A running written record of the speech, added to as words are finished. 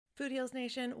Food Heals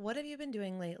Nation, what have you been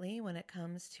doing lately when it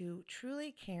comes to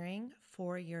truly caring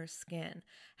for your skin?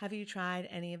 Have you tried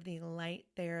any of the light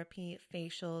therapy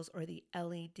facials or the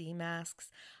LED masks?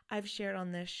 I've shared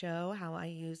on this show how I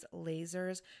use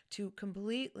lasers to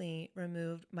completely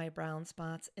remove my brown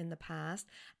spots in the past,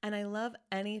 and I love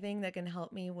anything that can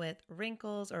help me with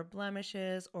wrinkles or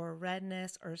blemishes or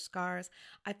redness or scars.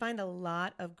 I find a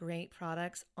lot of great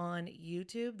products on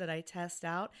YouTube that I test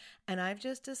out, and I've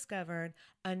just discovered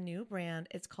a new brand.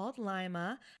 It's called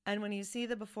Lima. And when you see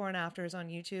the before and afters on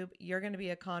YouTube, you're going to be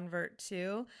a convert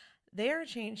too. They are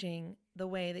changing the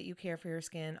way that you care for your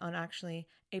skin on actually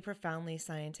a profoundly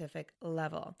scientific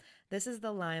level. This is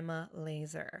the Lima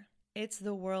laser. It's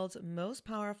the world's most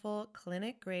powerful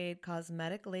clinic-grade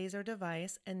cosmetic laser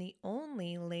device and the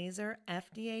only laser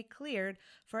FDA cleared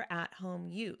for at-home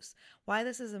use. Why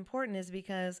this is important is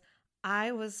because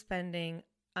I was spending,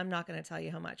 I'm not going to tell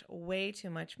you how much, way too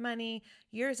much money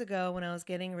years ago when I was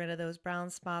getting rid of those brown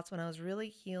spots, when I was really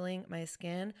healing my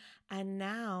skin. And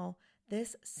now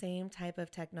this same type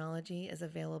of technology is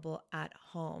available at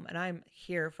home, and I'm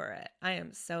here for it. I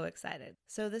am so excited.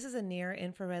 So this is a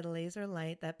near-infrared laser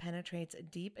light that penetrates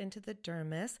deep into the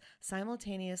dermis,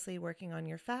 simultaneously working on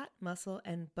your fat, muscle,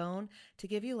 and bone to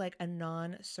give you like a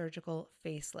non-surgical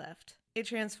facelift. It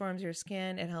transforms your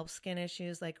skin. It helps skin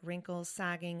issues like wrinkles,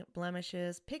 sagging,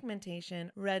 blemishes,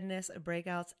 pigmentation, redness,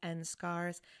 breakouts, and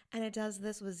scars. And it does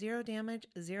this with zero damage,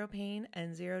 zero pain,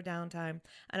 and zero downtime.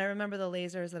 And I remember the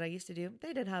lasers that I used to do,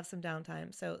 they did have some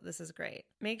downtime, so this is great.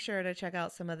 Make sure to check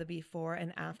out some of the before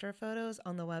and after photos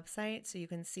on the website so you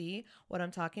can see what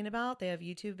I'm talking about. They have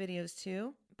YouTube videos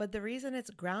too. But the reason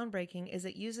it's groundbreaking is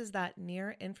it uses that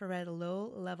near-infrared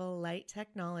low-level light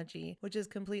technology, which is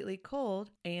completely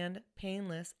cold and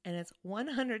painless, and it's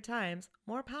 100 times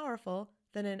more powerful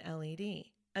than an LED.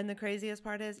 And the craziest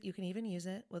part is you can even use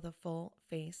it with a full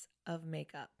face of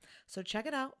makeup. So check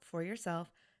it out for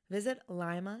yourself. Visit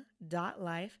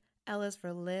lima.life. L is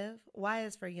for live, Y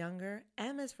is for younger,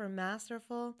 M is for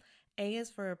masterful, A is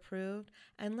for approved,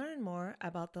 and learn more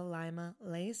about the Lima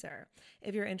laser.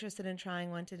 If you're interested in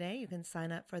trying one today, you can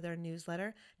sign up for their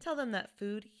newsletter. Tell them that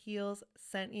Food Heals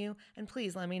sent you, and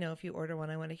please let me know if you order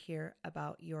one. I want to hear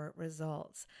about your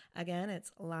results. Again,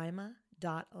 it's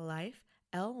lima.life,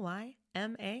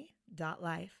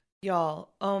 Lyma.life.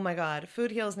 Y'all, oh my God,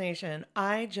 Food Heals Nation,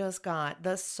 I just got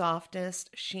the softest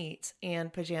sheets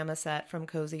and pajama set from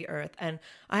Cozy Earth, and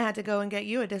I had to go and get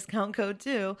you a discount code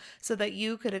too so that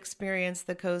you could experience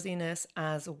the coziness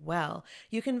as well.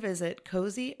 You can visit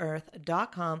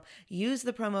CozyEarth.com, use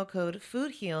the promo code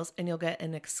FoodHeals, and you'll get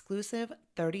an exclusive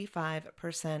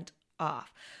 35%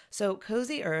 off. So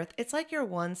Cozy Earth, it's like your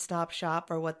one-stop shop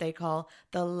for what they call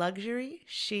the luxury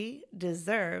she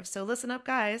deserves. So listen up,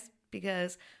 guys,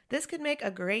 because this could make a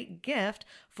great gift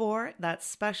for that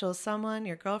special someone,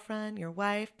 your girlfriend, your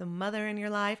wife, the mother in your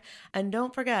life. And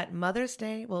don't forget, Mother's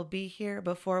Day will be here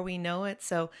before we know it.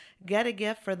 So get a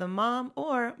gift for the mom,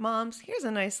 or moms, here's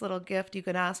a nice little gift you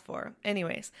could ask for.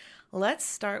 Anyways, let's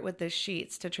start with the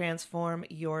sheets to transform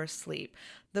your sleep.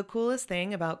 The coolest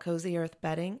thing about Cozy Earth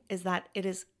bedding is that it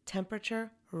is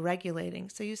temperature regulating,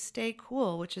 so you stay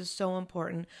cool, which is so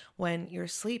important when you're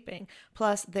sleeping.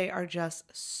 Plus, they are just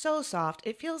so soft.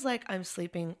 It feels like I'm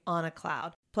sleeping on a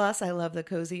cloud. Plus, I love the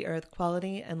Cozy Earth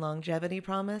quality and longevity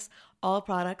promise. All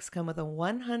products come with a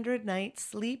 100-night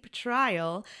sleep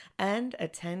trial and a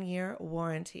 10-year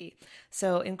warranty.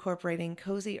 So incorporating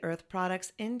Cozy Earth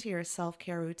products into your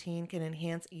self-care routine can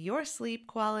enhance your sleep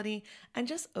quality and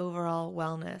just overall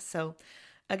wellness. So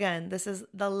again, this is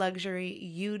the luxury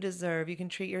you deserve. You can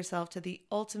treat yourself to the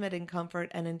ultimate in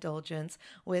comfort and indulgence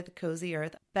with Cozy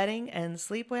Earth bedding and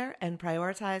sleepwear, and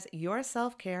prioritize your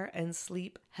self-care and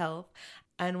sleep health.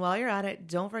 And while you're at it,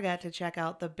 don't forget to check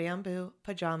out the bamboo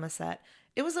pajama set.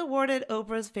 It was awarded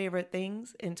Oprah's Favorite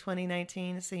Things in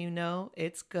 2019, so you know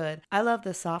it's good. I love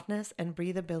the softness and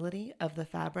breathability of the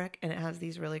fabric, and it has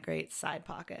these really great side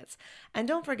pockets. And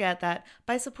don't forget that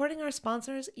by supporting our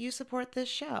sponsors, you support this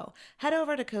show. Head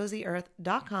over to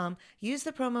CozyEarth.com, use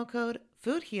the promo code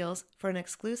FoodHeals for an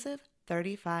exclusive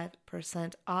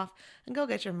 35% off, and go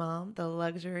get your mom the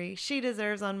luxury she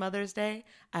deserves on Mother's Day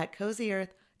at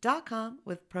CozyEarth.com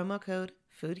with promo code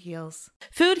Food Heals.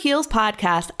 Food Heals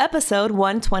Podcast, episode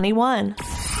 121.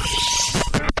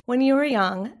 When you were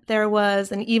young, there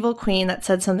was an evil queen that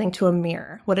said something to a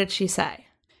mirror. What did she say?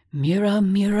 Mirror,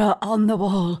 mirror on the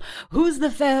wall, who's the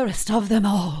fairest of them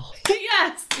all?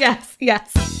 Yes, yes,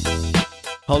 yes.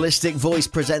 Holistic Voice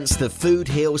presents the Food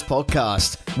Heals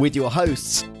Podcast with your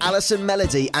hosts, Alison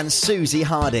Melody and Susie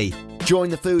Hardy. Join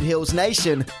the Food Heals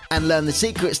Nation and learn the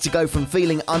secrets to go from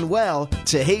feeling unwell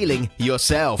to healing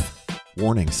yourself.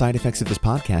 Warning, side effects of this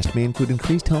podcast may include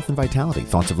increased health and vitality,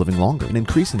 thoughts of living longer, an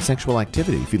increase in sexual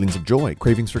activity, feelings of joy,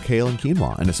 cravings for kale and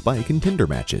quinoa, and a spike in Tinder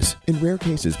matches. In rare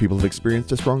cases, people have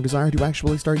experienced a strong desire to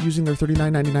actually start using their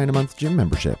 $39.99 a month gym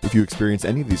membership. If you experience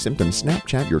any of these symptoms,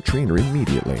 Snapchat your trainer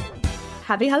immediately.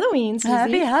 Happy Halloween, Susie.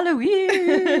 Happy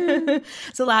Halloween.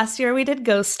 So last year we did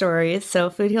ghost stories. So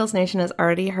Food Heals Nation has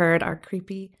already heard our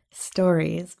creepy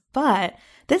stories. But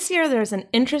this year there's an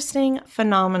interesting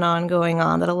phenomenon going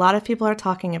on that a lot of people are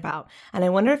talking about. And I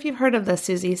wonder if you've heard of this,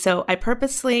 Susie. So I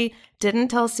purposely didn't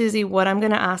tell Susie what I'm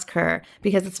going to ask her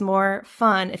because it's more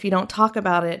fun if you don't talk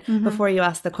about it before you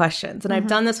ask the questions. And I've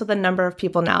done this with a number of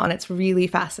people now, and it's really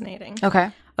fascinating.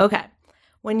 Okay.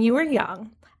 When you were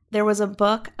young, there was a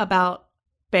book about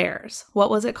bears. What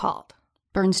was it called?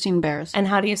 Bernstein Bears. And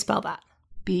how do you spell that?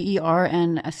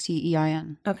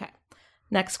 Bernstein. Okay.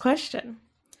 Next question.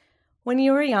 When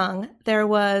you were young, there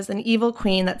was an evil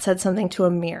queen that said something to a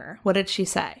mirror. What did she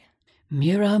say?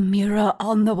 Mirror, mirror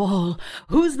on the wall,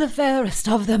 who's the fairest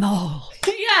of them all?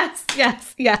 Yes.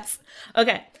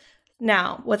 Okay.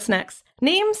 Now, what's next?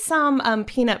 Name some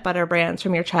peanut butter brands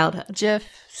from your childhood. Jif,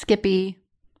 Skippy,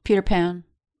 Peter Pan,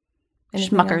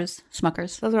 Anything else?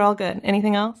 Smuckers. Those are all good.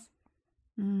 Anything else?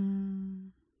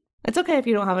 It's okay if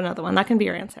you don't have another one. That can be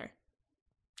your answer.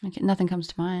 Okay, nothing comes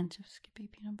to mind. Jif, Skippy,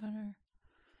 peanut butter.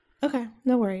 Okay,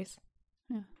 no worries.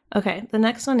 Yeah. Okay, the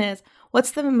next one is,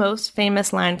 what's the most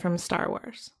famous line from Star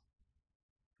Wars?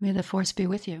 May the force be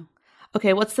with you.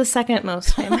 Okay, what's the second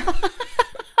most famous?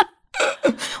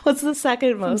 What's the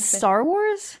second From most Star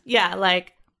Wars? Yeah,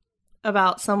 like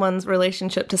about someone's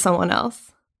relationship to someone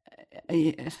else.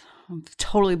 I'm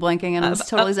totally blanking, and it's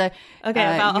totally say,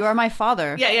 okay, you are my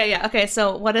father. Yeah. Okay,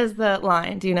 so what is the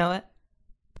line? Do you know it?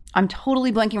 I'm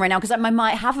totally blanking right now because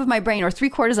my half of my brain, or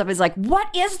 3/4 of it, is like,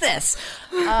 what is this?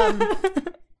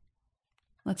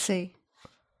 Let's see.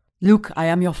 Luke, I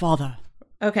am your father.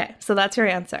 Okay, so that's your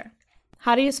answer.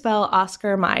 How do you spell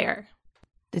Oscar Mayer?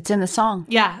 It's in the song.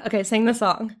 Yeah, okay, sing the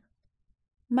song.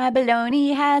 My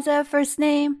baloney has a first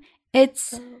name.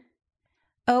 It's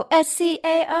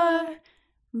Oscar.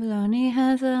 Baloney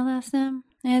has a last name.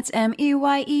 It's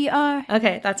Meyer.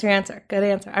 Okay, that's your answer. Good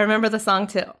answer. I remember the song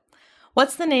too.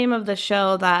 What's the name of the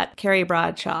show that Carrie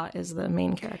Bradshaw is the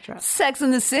main character of? Sex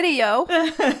in the City, yo.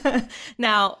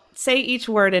 Now, say each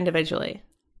word individually.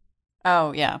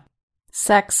 Oh, yeah.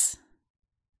 Sex.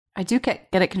 I do get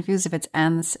it confused if it's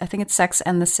and. I think it's Sex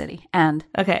and the City. And.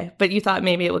 Okay, but you thought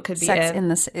maybe it could be Sex in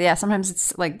the City. Yeah, sometimes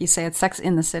it's like you say it's Sex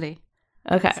in the City.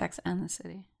 Okay. Sex and the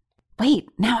City. Wait,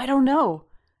 now I don't know.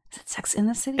 Is it Sex in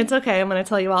the City? It's okay. I'm going to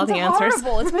tell you all the answers.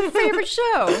 Horrible. It's my favorite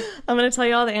show. I'm going to tell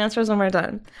you all the answers when we're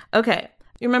done. Okay.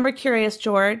 You remember Curious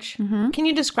George? Mm-hmm. Can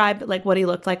you describe like what he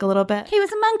looked like a little bit? He was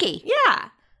a monkey. Yeah.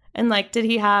 And like, did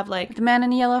he have like... The man in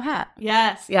the yellow hat.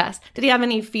 Yes. Did he have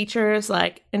any features,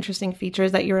 like interesting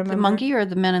features that you remember? The monkey or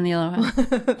the man in the yellow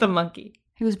hat? The monkey.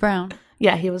 He was brown.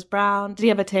 Yeah, he was brown. Did he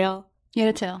have a tail? He had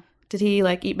a tail. Did he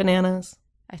like eat bananas?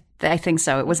 I think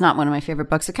so. It was not one of my favorite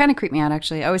books. It kind of creeped me out,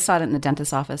 actually. I always saw it in the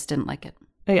dentist's office. Didn't like it.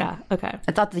 Oh, yeah. Okay.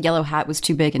 I thought the yellow hat was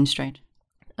too big and strange.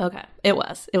 Okay. It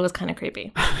was kind of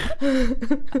creepy.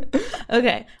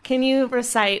 Okay. Can you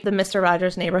recite the Mr.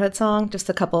 Rogers Neighborhood song? Just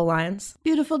a couple of lines.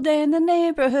 Beautiful day in the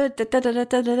neighborhood.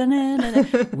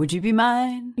 Would you be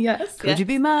mine? Yes. Could you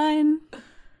be mine?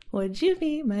 Would you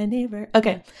be my neighbor?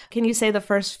 Okay. Can you say the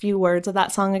first few words of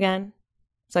that song again?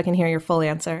 So I can hear your full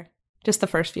answer. Just the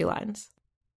first few lines.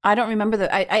 I don't remember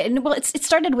well, it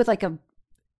started with like a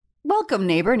welcome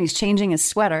neighbor, and he's changing his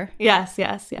sweater. Yes.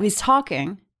 He's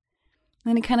talking.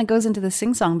 Then it kind of goes into the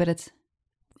sing song, but it's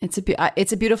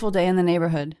a beautiful day in the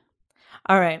neighborhood.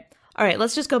 All right.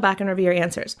 Let's just go back and review your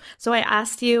answers. So I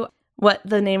asked you what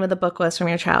the name of the book was from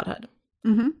your childhood.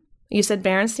 Mm-hmm. You said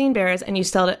Berenstain Bears, and you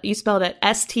spelled it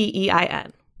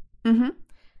Stein. Mm-hmm.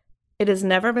 It has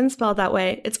never been spelled that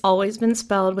way. It's always been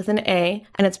spelled with an A,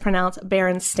 and it's pronounced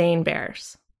Berenstain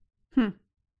Bears.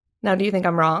 Now, do you think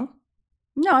I'm wrong?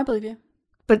 No, I believe you.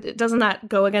 But doesn't that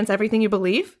go against everything you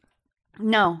believe?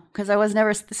 No, because I was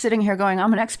never sitting here going,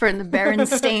 I'm an expert in the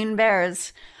Berenstain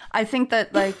Bears. I think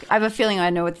that, like, I have a feeling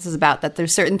I know what this is about, that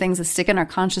there's certain things that stick in our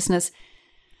consciousness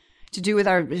something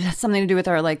to do with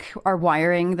our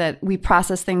wiring, that we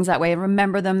process things that way and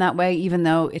remember them that way, even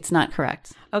though it's not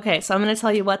correct. Okay, so I'm going to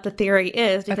tell you what the theory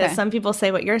is, because some people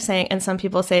say what you're saying and some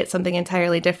people say it's something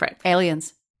entirely different.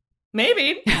 Aliens.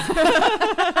 Maybe.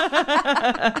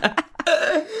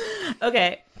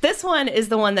 Okay, this one is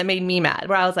the one that made me mad,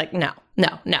 where I was like, no.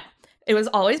 It was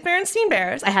always Berenstain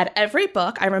Bears. I had every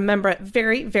book. I remember it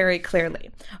very, very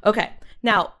clearly. Okay,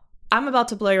 now, I'm about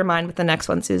to blow your mind with the next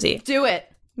one, Susie. Do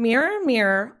it. Mirror,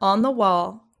 mirror on the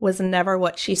wall was never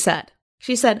what she said.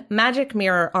 She said magic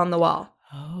mirror on the wall.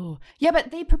 Oh. Yeah,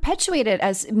 but they perpetuate it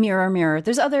as mirror, mirror.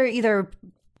 There's other either,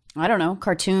 I don't know,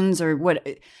 cartoons or what.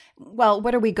 Well,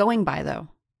 what are we going by, though?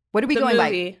 What are we going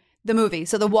by? The movie.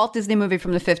 So the Walt Disney movie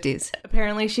from the 50s.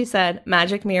 Apparently she said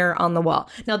magic mirror on the wall.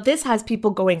 Now this has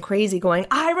people going crazy going,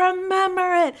 I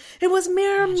remember it. It was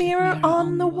mirror, mirror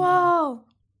on the wall.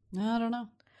 I don't know.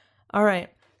 All right.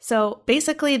 So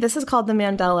basically this is called the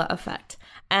Mandela effect.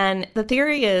 And the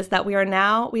theory is that we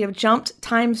have jumped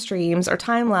time streams or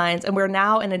timelines, and we're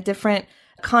now in a different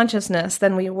consciousness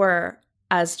than we were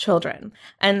as children.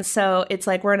 And so it's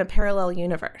like we're in a parallel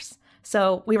universe.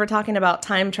 So we were talking about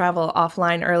time travel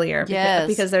offline earlier. Yes.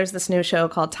 Because there's this new show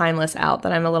called Timeless out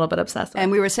that I'm a little bit obsessed with.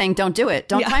 And we were saying, don't do it.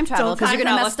 Don't time travel because you're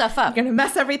going to mess stuff up. You're going to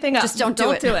mess everything up. Just don't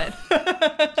do it.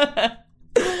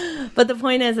 But the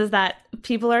point is that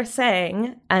people are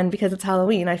saying, and because it's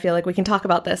Halloween, I feel like we can talk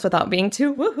about this without being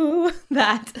too woohoo,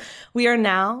 that we are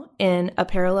now in a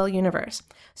parallel universe.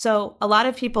 So a lot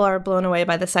of people are blown away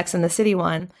by the Sex and the City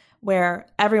one, where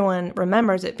everyone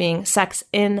remembers it being Sex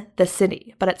in the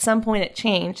City. But at some point it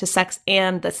changed to Sex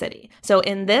and the City. So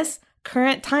in this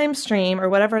current time stream, or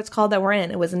whatever it's called that we're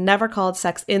in, it was never called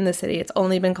Sex in the City. It's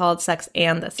only been called Sex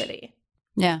and the City.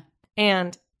 Yeah.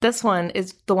 And this one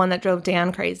is the one that drove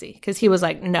Dan crazy, because he was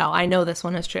like, no, I know this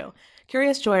one is true.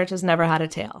 Curious George has never had a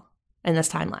tail in this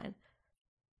timeline.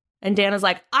 And Dan is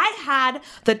like, I had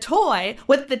the toy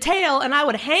with the tail and I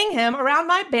would hang him around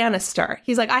my banister.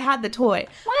 He's like, I had the toy.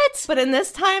 What? But in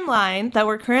this timeline that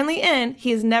we're currently in,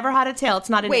 he's never had a tail. It's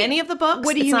not in any of the books.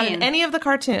 What do you mean? mean? It's not in any of the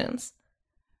cartoons.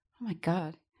 Oh my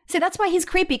God. See, that's why he's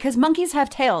creepy, because monkeys have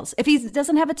tails. If he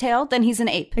doesn't have a tail, then he's an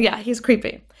ape. Yeah, he's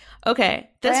creepy. Okay.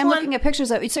 I'm looking at pictures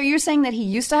of it. So you're saying that he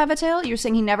used to have a tail? You're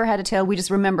saying he never had a tail? We just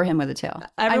remember him with a tail.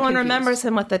 Everyone remembers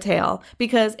him with the tail,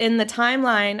 because in the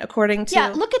timeline, according to... Yeah,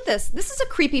 look at this. This is a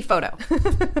creepy photo.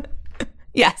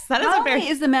 Yes, that is Not a very... only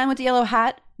is the man with the yellow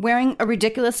hat wearing a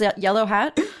ridiculous yellow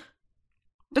hat.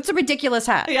 That's a ridiculous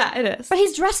hat. Yeah, it is. But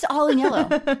he's dressed all in yellow.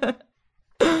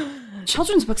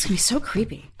 Children's books can be so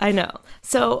creepy. I know.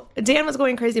 So Dan was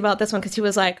going crazy about this one because he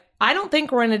was like, I don't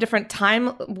think we're in a different time,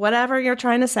 whatever you're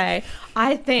trying to say.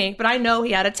 I think, but I know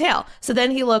he had a tail. So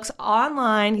then he looks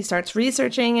online, he starts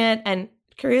researching it, and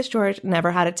Curious George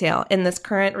never had a tail in this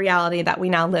current reality that we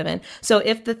now live in. So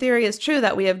if the theory is true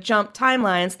that we have jumped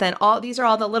timelines, then these are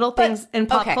all the little things in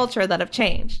pop culture that have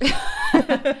changed.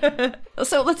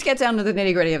 So let's get down to the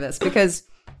nitty gritty of this, because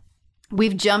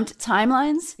we've jumped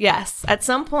timelines? Yes, at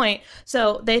some point.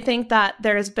 So they think that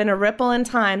there's been a ripple in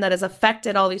time that has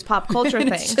affected all these pop culture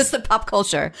things. It's just the pop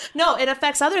culture. No, it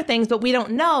affects other things, but we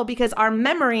don't know because our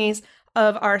memories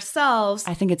of ourselves...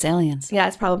 I think it's aliens. Yeah,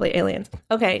 it's probably aliens.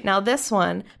 Okay, now this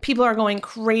one, people are going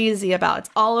crazy about. It's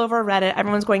all over Reddit.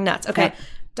 Everyone's going nuts. Okay,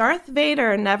 Darth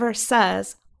Vader never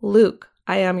says, Luke,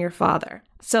 I am your father.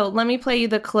 So let me play you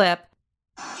the clip.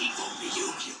 People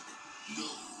rebuke you. No,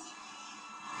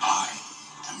 I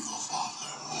am your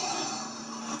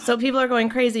father. So people are going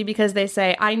crazy because they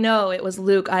say, I know it was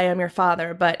Luke, I am your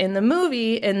father. But in the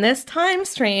movie, in this time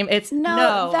stream, it's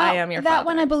I am your father. That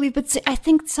one I believe, but see, I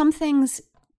think some things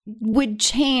would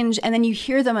change and then you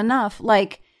hear them enough,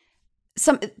 like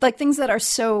things that are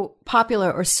so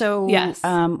popular or so,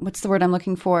 what's the word I'm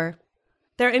looking for?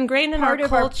 They're ingrained in our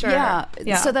culture.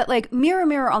 Yeah. So that like mirror,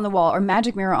 mirror on the wall or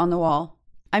magic mirror on the wall,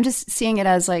 I'm just seeing it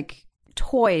as like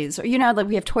toys, or like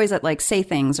we have toys that like say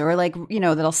things, or like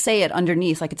that'll say it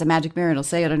underneath, like it's a magic mirror, it'll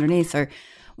say it underneath or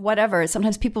whatever.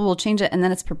 Sometimes people will change it and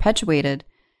then it's perpetuated.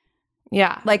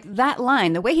 Yeah, like that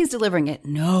line, the way he's delivering it,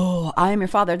 no, I am your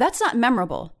father, that's not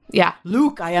memorable. Yeah,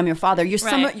 Luke, I am your father. You're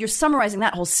summarizing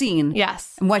that whole scene.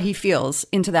 Yes, and what he feels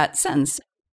into that sentence.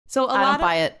 So I don't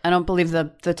buy it. I don't believe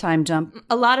the time jump.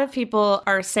 A lot of people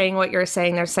are saying what you're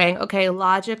saying. They're saying, okay,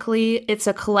 logically, it's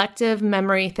a collective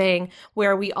memory thing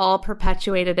where we all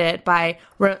perpetuated it by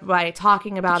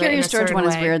talking about it in a certain way. Curious George one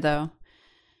is weird, though.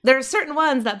 There are certain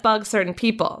ones that bug certain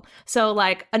people. So,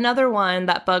 like, another one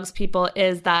that bugs people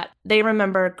is that they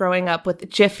remember growing up with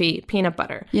Jiffy peanut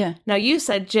butter. Yeah. Now, you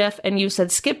said Jif and you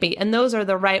said Skippy, and those are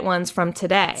the right ones from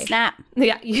today. Snap.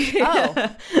 Yeah.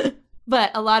 Oh.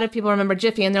 But a lot of people remember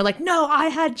Jiffy, and they're like, no, I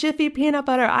had Jiffy peanut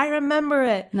butter. I remember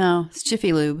it. No, it's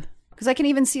Jiffy Lube. Because I can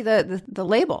even see the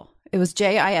label. It was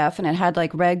JIF, and it had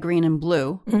like red, green, and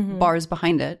blue bars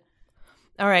behind it.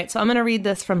 All right, so I'm going to read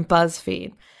this from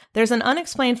BuzzFeed. There's an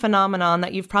unexplained phenomenon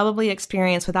that you've probably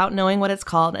experienced without knowing what it's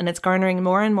called, and it's garnering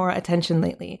more and more attention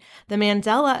lately. The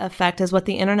Mandela effect is what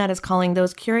the internet is calling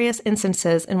those curious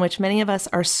instances in which many of us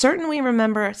are certain we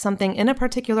remember something in a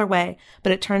particular way,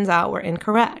 but it turns out we're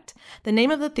incorrect. The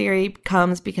name of the theory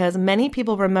comes because many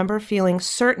people remember feeling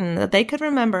certain that they could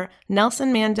remember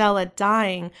Nelson Mandela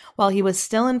dying while he was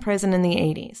still in prison in the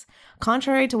 80s.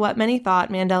 Contrary to what many thought,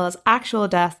 Mandela's actual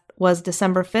death was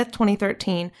December 5th,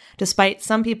 2013, despite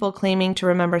some people claiming to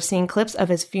remember seeing clips of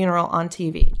his funeral on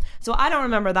TV. So I don't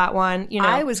remember that one. You know,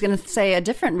 I was going to say a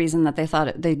different reason that they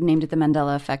thought they named it the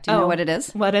Mandela effect. Do you know what it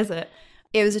is? What is it?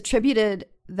 It was attributed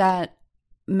that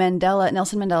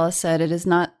Nelson Mandela said it is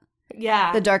not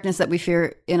the darkness that we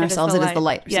fear in ourselves, it is the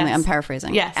light. Or something. Yes. I'm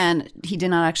paraphrasing. Yes. And he did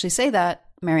not actually say that.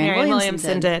 Marianne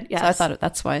Williamson did. Yes. So I thought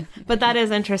that's why. But that is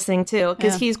interesting too,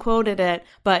 because he's quoted it,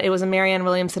 but it was a Marianne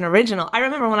Williamson original. I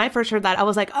remember when I first heard that, I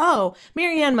was like, oh,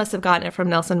 Marianne must have gotten it from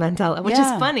Nelson Mandela, which is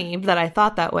funny that I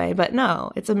thought that way. But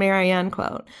no, it's a Marianne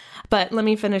quote. But let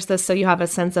me finish this so you have a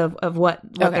sense of what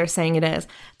they're saying it is.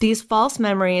 These false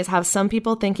memories have some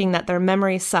people thinking that their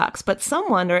memory sucks, but some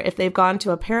wonder if they've gone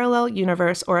to a parallel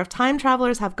universe or if time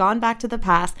travelers have gone back to the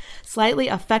past, slightly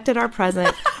affected our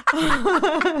present,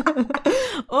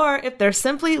 or if they're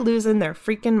simply losing their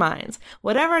freaking minds.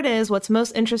 Whatever it is, what's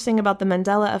most interesting about the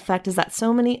Mandela effect is that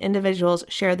so many individuals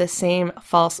share the same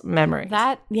false memories.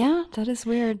 That is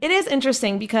weird. It is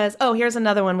interesting because, here's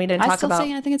another one we didn't talk about.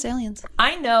 I think it's aliens.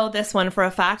 I know this one for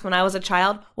a fact when I was a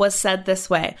child was said this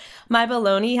way. My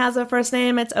baloney has a first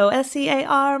name, it's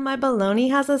O-S-C-A-R. My baloney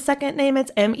has a second name,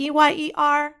 it's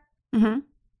M-E-Y-E-R. Mm-hmm.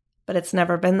 But it's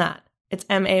never been that. It's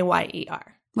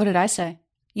M-A-Y-E-R. What did I say?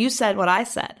 You said what I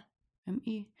said.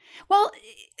 M-E. Well,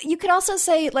 you could also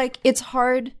say, like, it's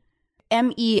hard,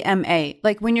 M-E-M-A.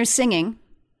 Like, when you're singing.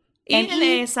 E and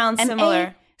A sounds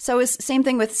similar. So it's same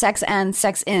thing with sex and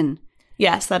sex in.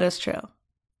 Yes, that is true.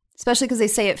 Especially because they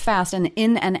say it fast, and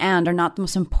in and are not the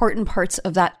most important parts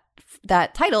of that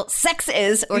title. Sex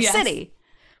is or city.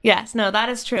 Yes, no, that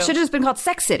is true. Should have just been called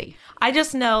Sex City. I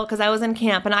just know because I was in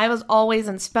camp and I was always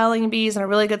in spelling bees and a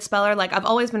really good speller. Like I've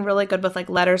always been really good with like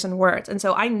letters and words. And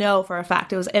so I know for a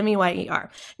fact it was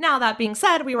M-E-Y-E-R. Now that being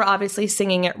said, we were obviously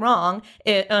singing it wrong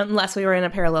unless we were in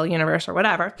a parallel universe or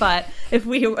whatever. But if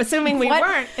we were assuming we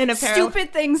weren't in a parallel...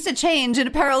 Stupid things to change in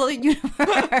a parallel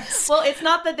universe. Well, it's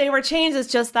not that they were changed.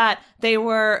 It's just that they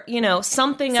were,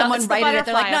 something else. Someone writed it.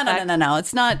 They're like, no.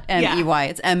 It's not M-E-Y.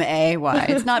 It's M-A-Y.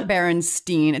 It's not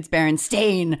Berenstein. It's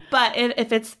Berenstain. But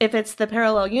if it's the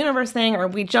parallel universe thing, or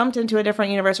we jumped into a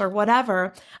different universe or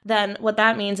whatever, then what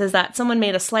that means is that someone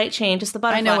made a slight change. Just the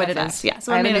butterfly I know what effect. it is. Yeah,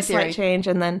 someone made a slight change,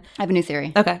 and then I have a new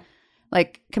theory. Okay,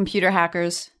 like computer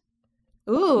hackers,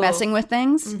 messing with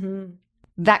things. Mm-hmm.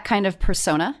 That kind of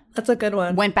persona. That's a good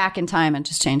one. Went back in time and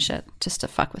just changed it just to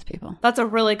fuck with people. That's a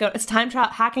really good. It's time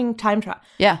travel, hacking time travel.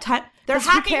 Yeah, they're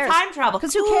hacking time travel.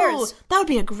 Because who cares? That would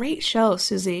be a great show,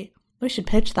 Susie. We should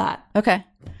pitch that. Okay.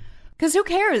 Because who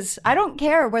cares? I don't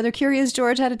care whether Curious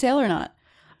George had a tail or not.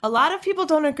 A lot of people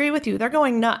don't agree with you. They're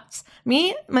going nuts.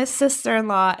 Me, my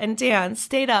sister-in-law, and Dan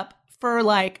stayed up for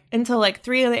until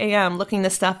 3 a.m. looking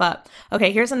this stuff up.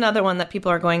 Okay, here's another one that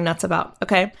people are going nuts about.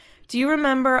 Okay. Do you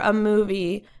remember a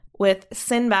movie with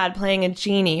Sinbad playing a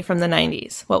genie from the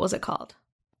 90s? What was it called?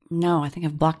 No, I think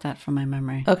I've blocked that from my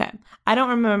memory. Okay. I don't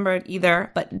remember it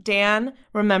either, but Dan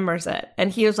remembers it.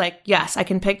 And he was like, yes, I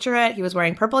can picture it. He was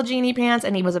wearing purple genie pants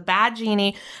and he was a bad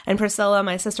genie. And Priscilla,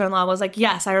 my sister-in-law, was like,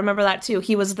 yes, I remember that too.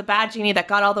 He was the bad genie that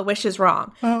got all the wishes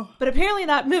wrong. Oh. But apparently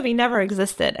that movie never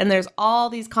existed. And there's all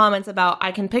these comments about,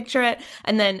 I can picture it.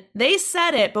 And then they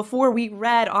said it before we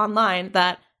read online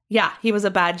that, yeah, he was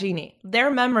a bad genie. Their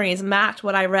memories matched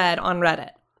what I read on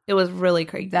Reddit. It was really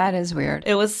creepy. That is weird.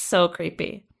 It was so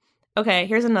creepy. Okay,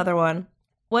 here's another one.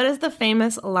 What is the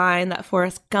famous line that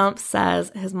Forrest Gump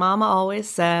says his mama always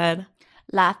said?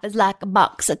 Life is like a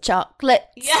box of chocolates.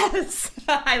 Yes!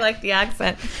 I like the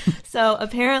accent. So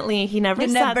apparently he never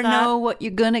said that. You never know what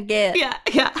you're gonna get.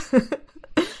 Yeah.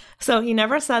 So he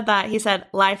never said that. He said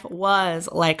life was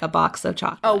like a box of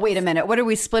chocolates. Oh, wait a minute. What are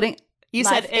we splitting? You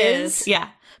life said is. Yeah.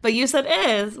 But you said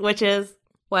is, which is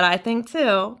what I think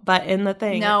too, but in the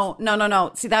thing. No.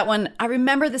 See that one? I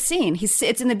remember the scene.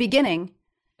 It's in the beginning.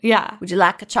 Yeah. Would you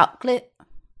like a chocolate?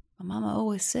 My mama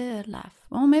always said life.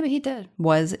 Well, maybe he did.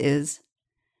 Is.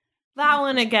 That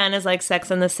one again is like Sex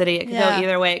and the City. It could go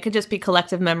either way. It could just be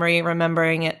collective memory,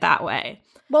 remembering it that way.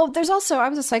 Well, there's also, I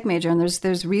was a psych major, and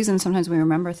there's reasons sometimes we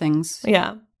remember things.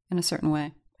 Yeah. In a certain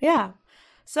way. Yeah.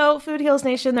 So Food Heals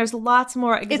Nation, there's lots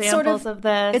more examples of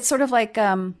this. It's sort of like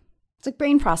It's like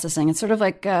brain processing. It's sort of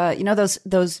like,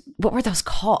 those, what were those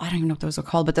called? I don't even know what those are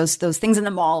called, but those things in the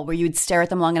mall where you'd stare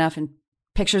at them long enough and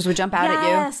pictures would jump out at you.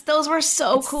 Yes, those were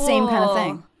so It's cool. same kind of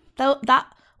thing.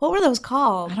 What were those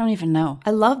called? I don't even know. I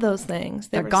love those things.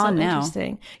 They're were gone so now.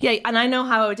 Interesting. Yeah, and I know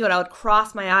how I would do it. I would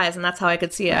cross my eyes, and that's how I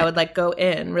could see it. I would like go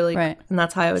in really, Right. and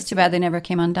that's how I was. It's too bad they never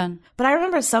came undone. But I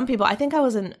remember some people. I think I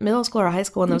was in middle school or high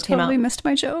school when those came out. Totally missed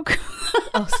my joke.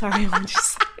 Oh, sorry. What'd you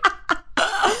say?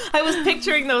 I was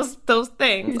picturing those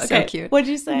things. You're Okay. so cute. What'd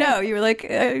you say? No, you were like,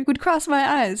 I would cross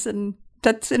my eyes, and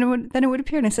then it would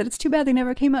appear. And I said, it's too bad they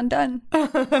never came undone.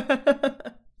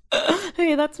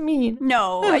 Hey, that's mean.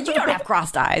 No, you don't have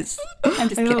crossed eyes. I'm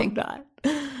just I kidding. hope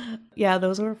not. Yeah,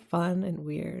 those were fun and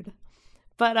weird.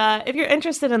 But if you're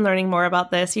interested in learning more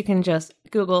about this, you can just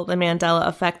Google the Mandela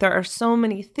effect. There are so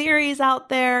many theories out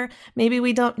there. Maybe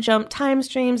we don't jump time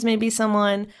streams. Maybe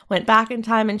someone went back in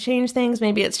time and changed things.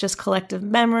 Maybe it's just collective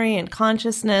memory and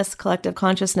consciousness, collective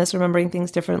consciousness, remembering things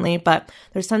differently. But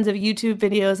there's tons of YouTube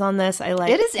videos on this. I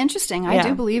like It is interesting. I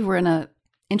do believe we're in a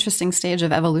interesting stage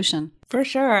of evolution. For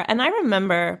sure. And I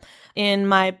remember in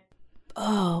my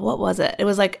what was it? It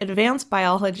was like advanced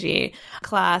biology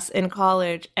class in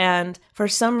college. And for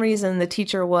some reason, the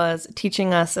teacher was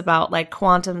teaching us about like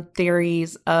quantum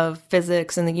theories of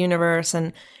physics and the universe.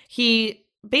 And he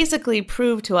basically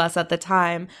proved to us at the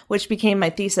time, which became my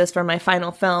thesis for my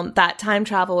final film, that time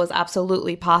travel was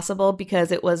absolutely possible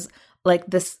because it was like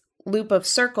this loop of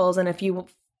circles. And if you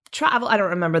travel, I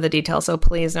don't remember the details, so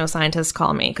please no scientists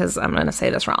call me because I'm going to say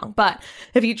this wrong. But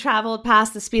if you traveled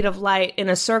past the speed of light in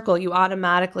a circle, you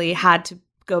automatically had to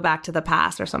go back to the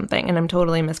past or something. And I'm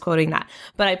totally misquoting that.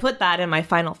 But I put that in my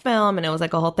final film and it was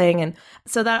like a whole thing. And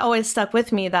so that always stuck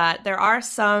with me that there are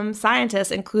some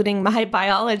scientists, including my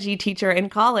biology teacher in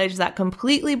college, that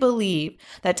completely believe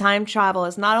that time travel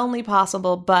is not only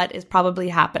possible, but is probably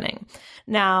happening.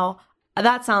 Now,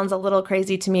 that sounds a little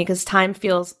crazy to me because time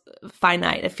feels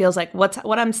finite. It feels like what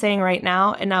I'm saying right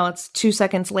now, and now it's 2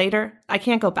 seconds later. I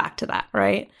can't go back to that,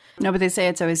 right? No, but they say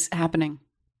it's always happening.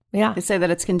 Yeah. They say that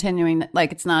it's continuing,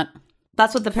 like it's not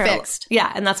That's what the fixed.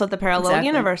 Yeah, and that's what the parallel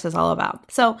universe is all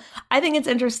about. So I think it's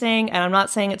interesting, and I'm not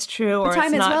saying it's true or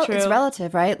time it's not true. It's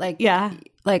relative, right? Like, Yeah.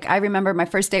 Like I remember my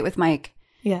first date with Mike.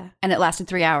 Yeah. And it lasted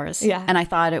 3 hours. Yeah. And I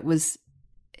thought it wasn't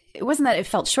that it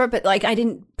felt short, but like I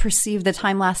didn't perceive the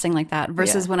time lasting like that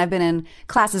versus when I've been in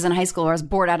classes in high school where I was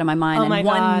bored out of my mind and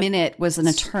 1 minute was an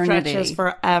eternity. Stretches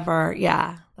forever.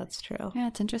 Yeah, that's true. Yeah,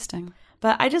 it's interesting.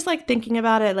 But I just like thinking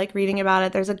about it, like reading about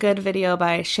it. There's a good video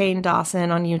by Shane Dawson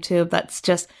on YouTube that's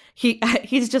just,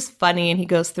 he's just funny and he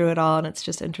goes through it all and it's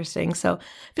just interesting. So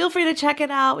feel free to check it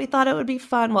out. We thought it would be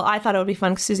fun. Well, I thought it would be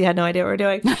fun because Susie had no idea what we were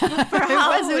doing for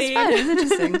Halloween. It was fun. It was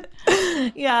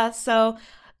interesting. Yeah, so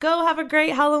go have a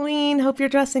great Halloween. Hope you're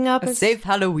dressing up. A safe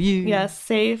Halloween. Yes,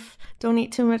 safe. Don't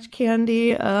eat too much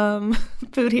candy.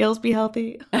 Food heals, be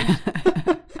healthy.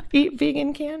 Eat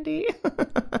vegan candy.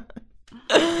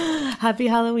 Happy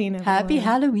Halloween, everyone. Happy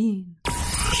Halloween.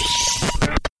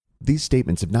 These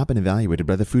statements have not been evaluated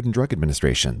by the Food and Drug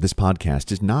Administration. This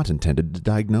podcast is not intended to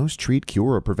diagnose, treat,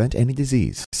 cure, or prevent any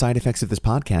disease. Side effects of this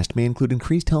podcast may include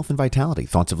increased health and vitality,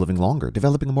 thoughts of living longer,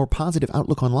 developing a more positive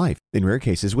outlook on life. In rare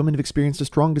cases, women have experienced a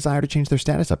strong desire to change their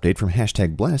status update from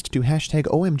 #blessed to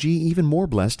 #OMG even more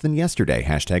blessed than yesterday,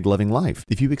 #loving life.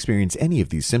 If you experience any of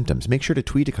these symptoms, make sure to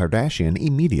tweet a Kardashian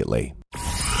immediately.